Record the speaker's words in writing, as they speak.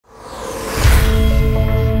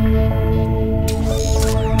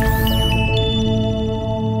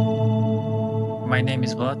My name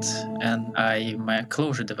is Vlad, and I'm a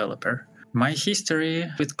Clojure developer. My history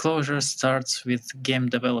with Clojure starts with game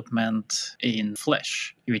development in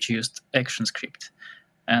Flash, which used ActionScript.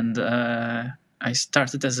 And I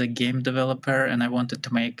started as a game developer, and I wanted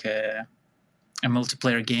to make a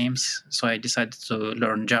multiplayer games, so I decided to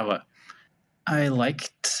learn Java. I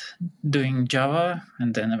liked doing Java,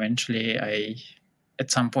 and then eventually at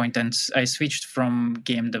some point I switched from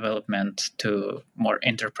game development to more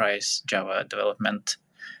enterprise Java development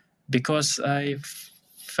because I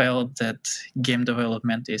felt that game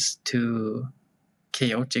development is too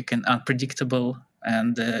chaotic and unpredictable,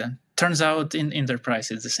 and turns out in enterprise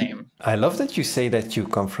it's the same. I love that you say that you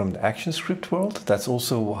come from the ActionScript world. That's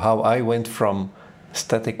also how I went from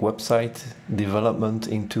static website development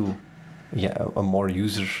into a more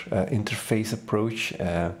user interface approach.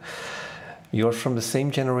 You're from the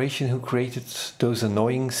same generation who created those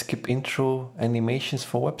annoying skip intro animations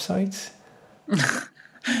for websites?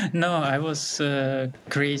 No, I was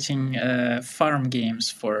creating farm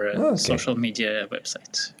games for social media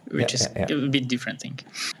websites, which is a bit different thing.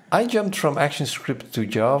 I jumped from ActionScript to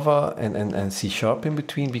Java and C# in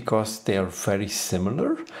between because they are very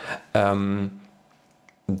similar.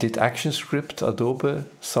 Did ActionScript, Adobe,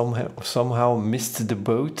 somehow missed the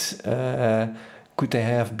boat? Could they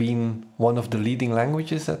have been one of the leading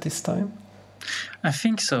languages at this time? I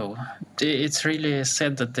think so. It's really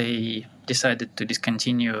sad that they decided to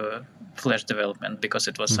discontinue Flash development because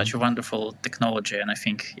it was such a wonderful technology, and I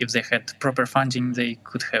think if they had proper funding, they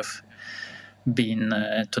could have been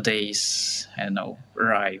today's,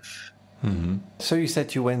 Rive. So you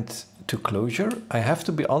said you went to Clojure. I have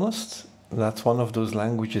to be honest, that's one of those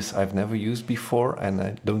languages I've never used before and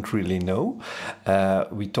I don't really know.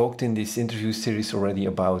 We talked in this interview series already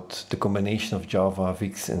about the combination of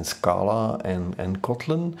JavaFX and Scala and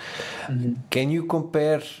Kotlin. Can you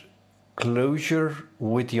compare Clojure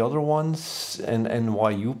with the other ones and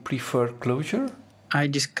why you prefer Clojure? I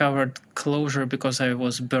discovered Clojure because I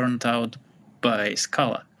was burnt out by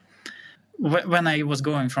Scala. When I was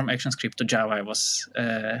going from ActionScript to Java, I was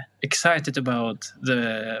excited about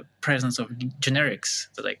the presence of generics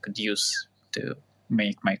that I could use to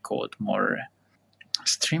make my code more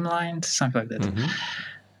streamlined, something like that.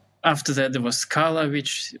 After that, there was Scala,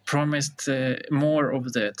 which promised more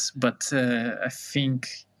of that. But I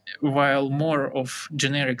think while more of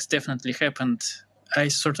generics definitely happened, I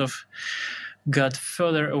sort of got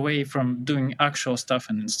further away from doing actual stuff,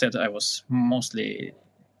 and instead I was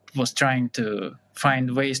trying to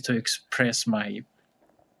find ways to express my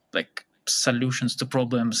solutions to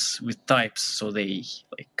problems with types, so they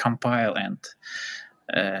compile and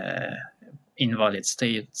invalid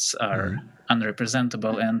states are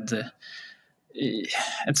unrepresentable. And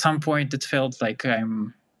at some point it felt like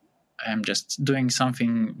I'm just doing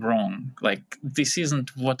something wrong. Like, this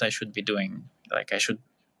isn't what I should be doing. Like, I should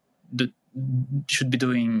be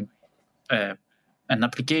doing an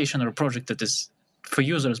application or a project that is for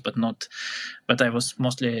users, but I was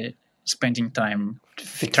mostly spending time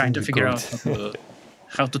trying to figure out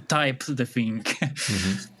how to type the thing.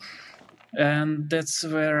 And that's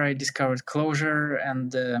where I discovered Clojure,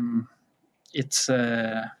 and it's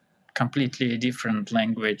a completely different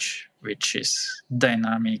language, which is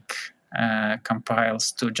dynamic,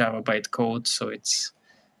 compiles to Java bytecode, so it's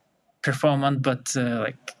performant, but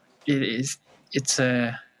it's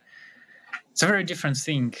a very different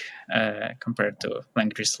thing compared to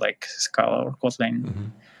languages like Scala or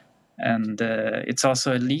Kotlin. And it's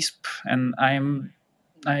also a Lisp, and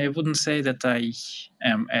I wouldn't say that I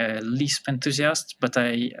am a Lisp enthusiast, but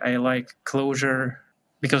I like Clojure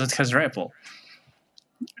because it has REPL.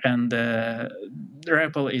 And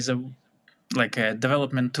REPL is a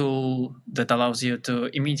development tool that allows you to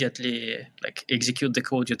immediately execute the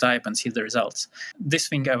code you type and see the results. This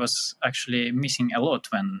thing I was actually missing a lot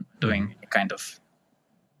when doing kind of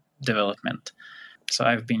development. So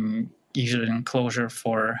I've been using Clojure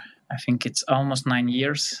for, I think it's almost 9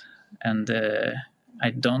 years, and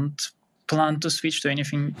I don't plan to switch to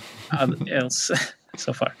anything else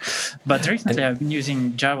so far. But recently I've been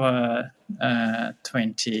using Java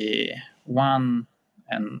 21,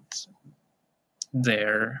 and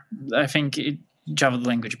I think Java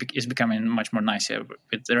language is becoming much more nicer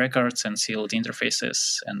with the records and sealed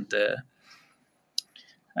interfaces and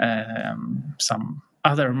some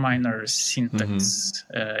other minor syntax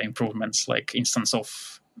improvements, like instance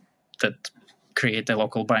of that create a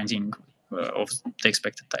local binding of the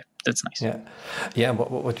expected type. That's nice. Yeah.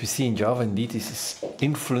 What we see in Java indeed is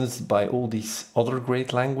influenced by all these other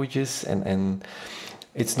great languages, and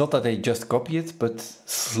It's not that they just copy it, but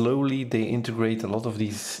slowly they integrate a lot of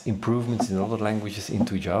these improvements in other languages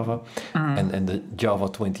into Java. And the Java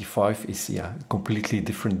 25 is a completely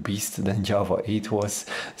different beast than Java 8 was.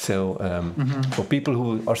 So for people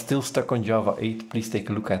who are still stuck on Java 8, please take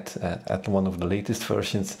a look at one of the latest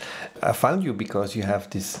versions. I found you because you have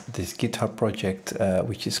this GitHub project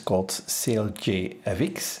which is called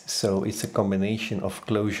Cljfx. So it's a combination of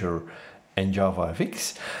Clojure and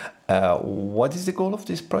JavaFX. What is the goal of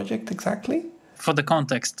this project exactly? For the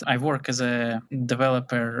context, I work as a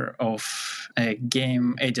developer of a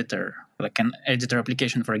game editor, like an editor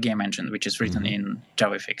application for a game engine, which is written in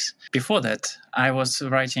JavaFX. Before that, I was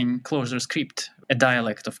writing Clojure script, a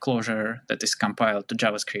dialect of Clojure that is compiled to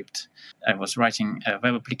JavaScript. I was writing a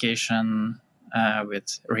web application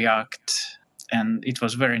with React, and it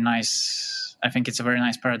was very nice. I think it's a very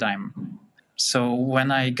nice paradigm. So when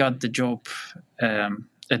I got the job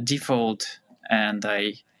at Defold and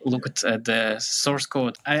I looked at the source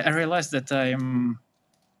code, I realized that I'm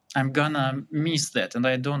gonna miss that, and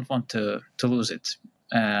I don't want to lose it.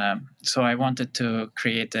 So I wanted to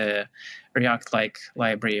create a React-like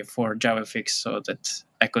library for JavaFX so that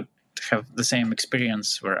I could have the same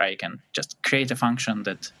experience where I can just create a function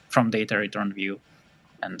that from data return view,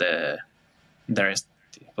 and the rest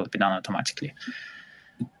will be done automatically.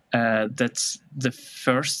 That's the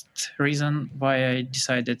first reason why I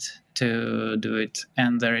decided to do it.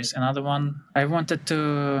 And there is another one. I wanted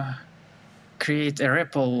to create a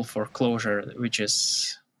REPL for Clojure, which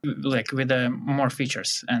is like with more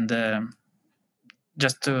features. And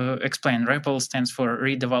just to explain, REPL stands for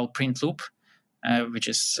read eval print loop, which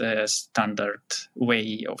is a standard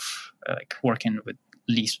way of working with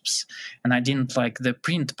Lisps. And I didn't like the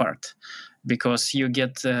print part, because you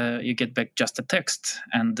get back just a text,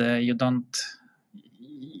 and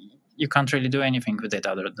you can't really do anything with it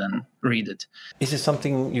other than read it. Is it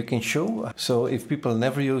something you can show? So if people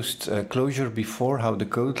never used Clojure before, how the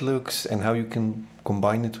code looks and how you can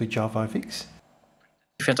combine it with JavaFX?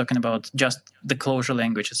 If you're talking about just the Clojure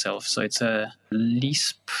language itself, so it's a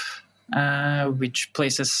Lisp which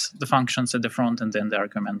places the functions at the front and then the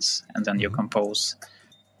arguments, and then you compose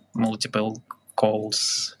multiple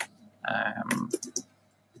calls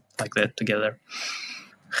like that together.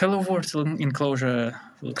 Hello world in Clojure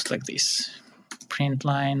looks like this. Print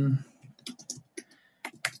line,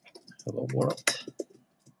 hello world.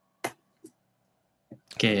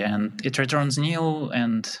 Okay, and it returns nil,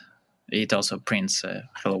 and it also prints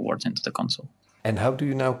hello world into the console. And how do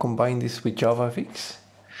you now combine this with JavaFX?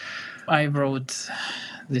 I wrote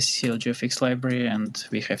this Cljfx library, and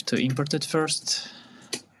we have to import it first.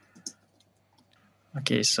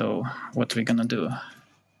 Okay, so what we're gonna do?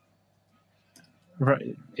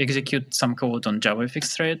 Execute some code on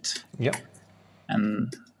JavaFX thread. Yeah.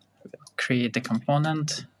 And create a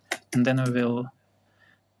component, and then we will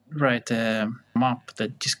write a map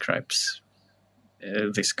that describes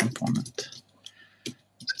this component. So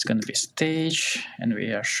it's going to be stage, and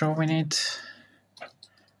we are showing it.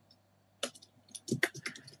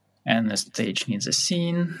 And the stage needs a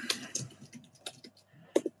scene,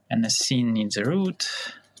 and the scene needs a root,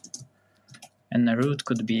 and the root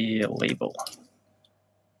could be a label.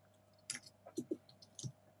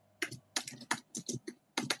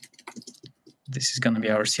 This is going to be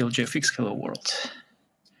our Cljfx hello world.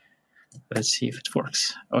 Let's see if it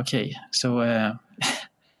works. Okay, so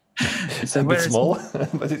it's a bit small,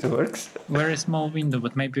 but it works. Very small window,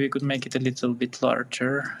 but maybe we could make it a little bit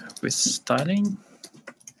larger with styling.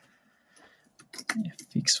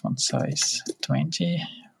 Fix font size 20.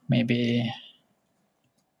 Maybe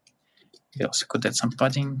we also could add some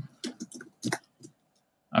padding.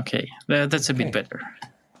 Okay, that's a bit better.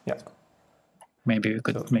 Yeah. Maybe we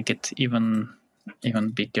could make it even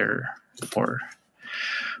bigger for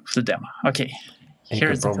the demo. Okay. You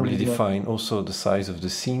can probably define also the size of the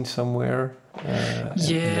scene somewhere.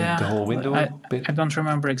 Yeah. The whole window. I don't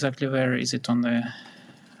remember exactly where is it on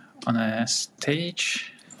a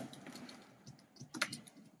stage.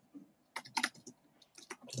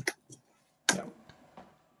 Yeah.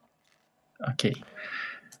 Okay.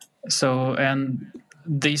 So, and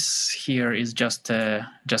this here is just a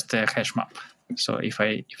hash map. So if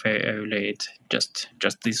I evaluate just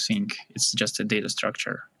this thing, it's just a data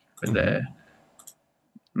structure with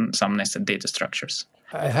some nested data structures.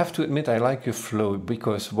 I have to admit, I like your flow,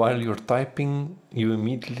 because while you're typing, you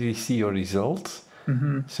immediately see your results.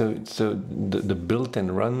 So the build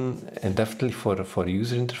and run, and definitely for the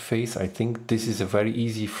user interface, I think this is a very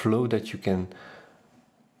easy flow that you can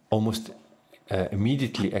almost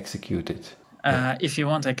immediately execute it. If you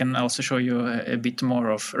want, I can also show you a bit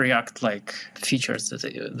more of React-like features that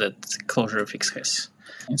Cljfx has.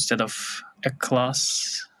 Instead of a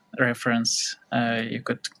class reference, you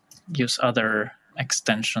could use other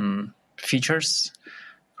extension features.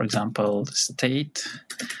 For example, state,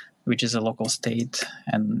 which is a local state,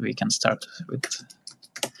 and we can start with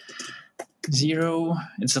 0.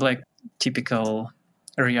 It's like typical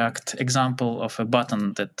React example of a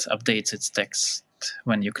button that updates its text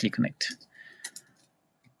when you click on it.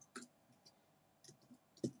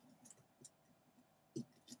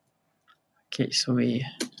 Okay, so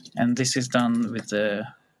and this is done with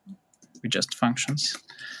just functions.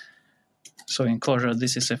 So in Clojure,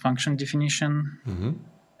 this is a function definition,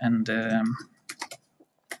 and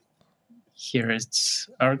here it's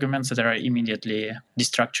arguments that are immediately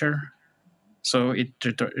destructure. So it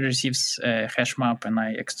receives a hash map, and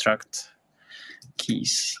I extract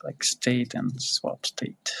keys like state and swap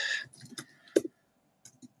state.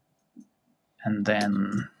 And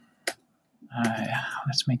then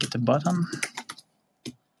let's make it a button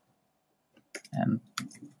and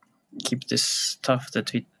keep this stuff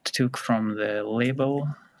that we took from the label.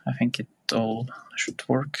 I think it all should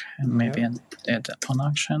work. And maybe add on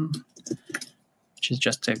action, which is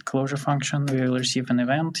just a Clojure function. We will receive an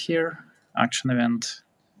event here, action event,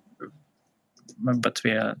 but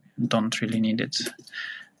we don't really need it.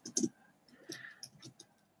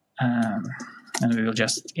 And we will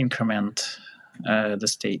just increment the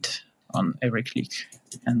state on every click.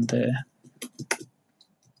 And the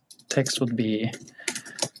text would be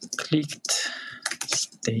clicked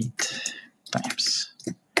state times.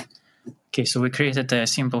 Okay, so we created a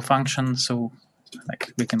simple function, so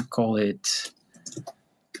like we can call it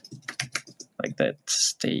like that,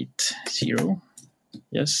 state 0.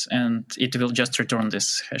 Yes, and it will just return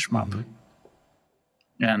this hash map.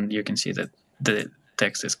 And you can see that the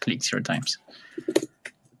text is clicked 0 times.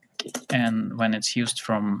 Okay. And when it's used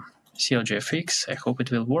from Cljfx, I hope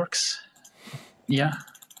it will work. Yeah.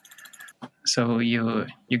 So you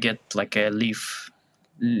get like a leave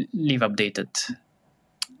updated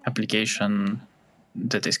application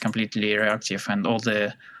that is completely reactive, and all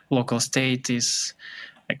the local state is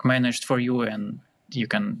like managed for you, and you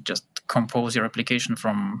can just compose your application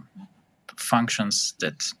from functions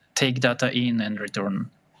that take data in and return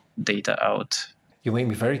data out. You made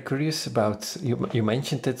me very curious about, you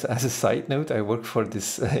mentioned it as a side note. I work for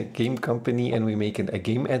this game company, and we make a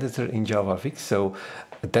game editor in JavaFX, so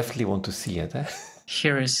I definitely want to see it.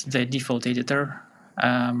 Here is the default editor.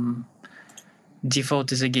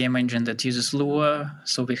 Defold is a game engine that uses Lua,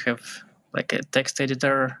 so we have like a text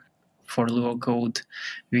editor for Lua code,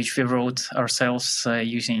 which we wrote ourselves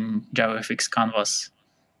using JavaFX Canvas.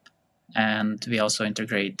 And we also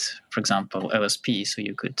integrate, for example, LSP, so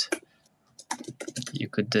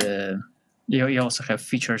you also have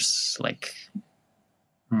features like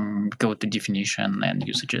go to definition and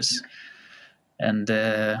usages. And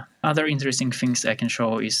other interesting things I can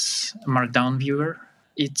show is Markdown Viewer.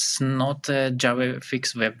 It's not a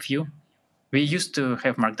JavaFX web view. We used to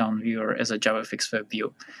have Markdown Viewer as a JavaFX web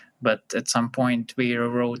view, but at some point we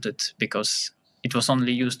rewrote it because it was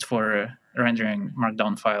only used for rendering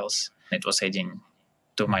Markdown files. It was adding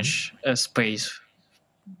too much space.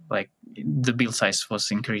 Like the build size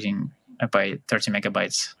was increasing by 30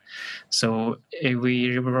 megabytes. So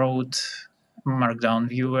we rewrote Markdown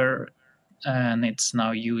Viewer, and it's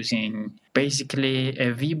now using basically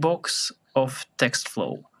a VBox of text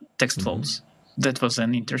flows. That was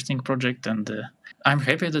an interesting project, and I'm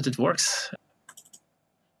happy that it works.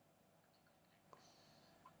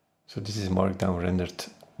 So this is Markdown rendered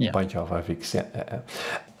by JavaFX. Yeah.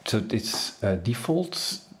 So it's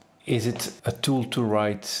default. Is it a tool to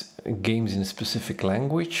write games in a specific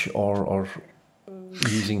language, or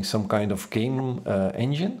using some kind of game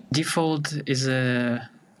engine? Defold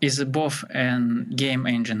is both a game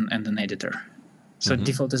engine and an editor. So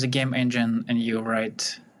Defold is a game engine, and you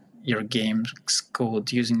write your game's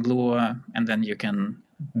code using Lua, and then you can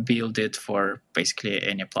build it for basically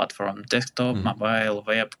any platform, desktop, mobile,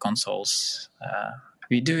 web, consoles.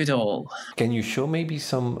 We do it all. Can you show maybe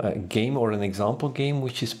some game or an example game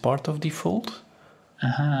which is part of Defold?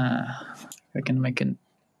 I can make a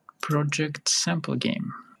project sample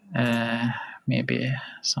game. Maybe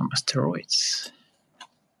some asteroids.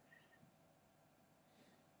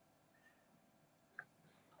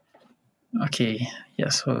 Okay, yeah,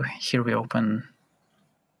 so here we open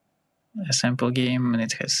a sample game, and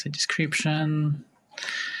it has a description,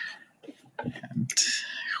 and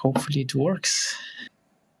hopefully it works.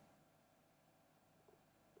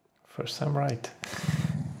 First time right.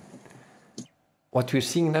 What we're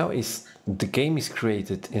seeing now is the game is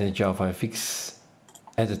created in a JavaFX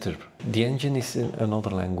editor. The engine is in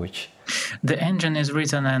another language. The engine is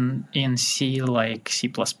written in C like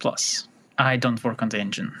C++. I don't work on the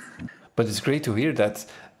engine. But it's great to hear that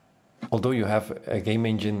although you have a game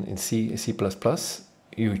engine in C, C++,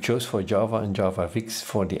 you chose for Java and JavaFX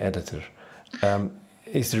for the editor.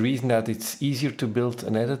 Is the reason that it's easier to build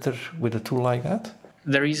an editor with a tool like that?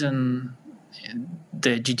 The reason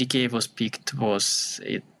the GDK was picked was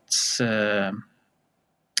its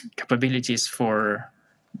capabilities for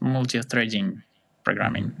multi-threading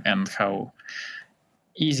programming and how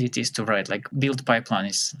easy it is to write, like build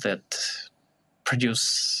pipelines that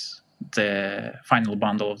produce the final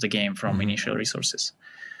bundle of the game from initial resources.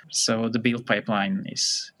 So the build pipeline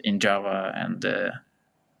is in Java, and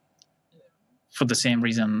for the same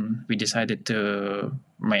reason, we decided to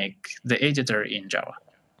make the editor in Java.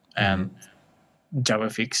 And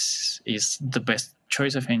JavaFX is the best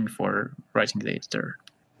choice, I think, for writing the editor.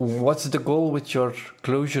 What's the goal with your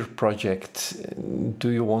Clojure project? Do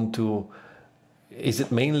you want to, is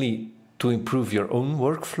it mainly to improve your own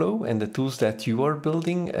workflow and the tools that you are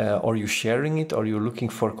building? Are you sharing it? Are you looking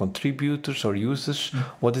for contributors or users?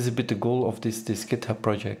 What is a bit the goal of this GitHub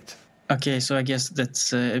project? Okay, so I guess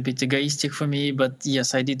that's a bit egoistic for me, but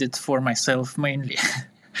yes, I did it for myself mainly.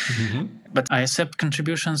 But I accept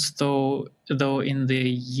contributions, though in the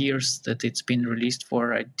years that it's been released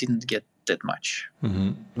for, I didn't get that much.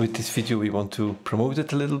 With this video, we want to promote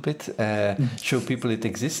it a little bit, show people it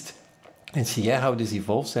exists, and see how this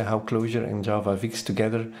evolves and how Clojure and JavaFX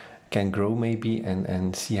together can grow maybe,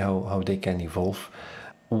 and see how they can evolve.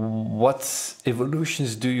 What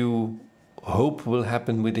evolutions do you hope will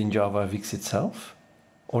happen within JavaFX itself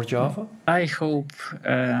or Java? I hope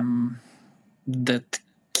that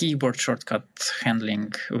keyboard shortcut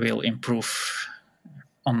handling will improve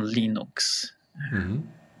on Linux,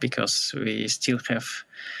 because we still have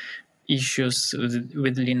issues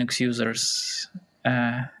with Linux users.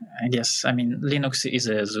 I guess, I mean, Linux is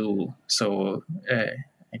a zoo, so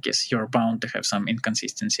I guess you're bound to have some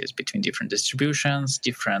inconsistencies between different distributions,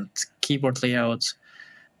 different keyboard layouts,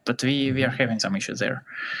 but we are having some issues there.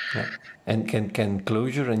 Yeah. And can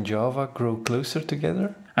Clojure and Java grow closer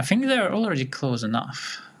together? I think they're already close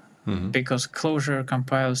enough, because Clojure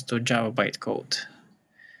compiles to Java bytecode.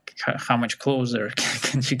 How much closer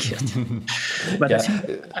can you get? But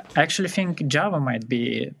I actually think Java might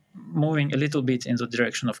be moving a little bit in the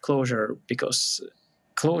direction of Clojure, because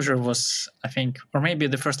Clojure was, I think, or maybe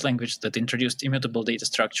the first language that introduced immutable data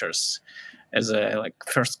structures as a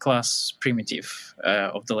first-class primitive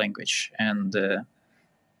of the language, and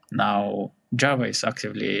now Java is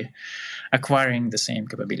actively acquiring the same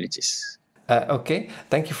capabilities. Okay,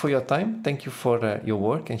 thank you for your time. Thank you for your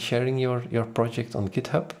work and sharing your project on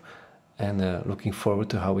GitHub, and looking forward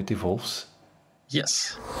to how it evolves.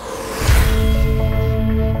 Yes.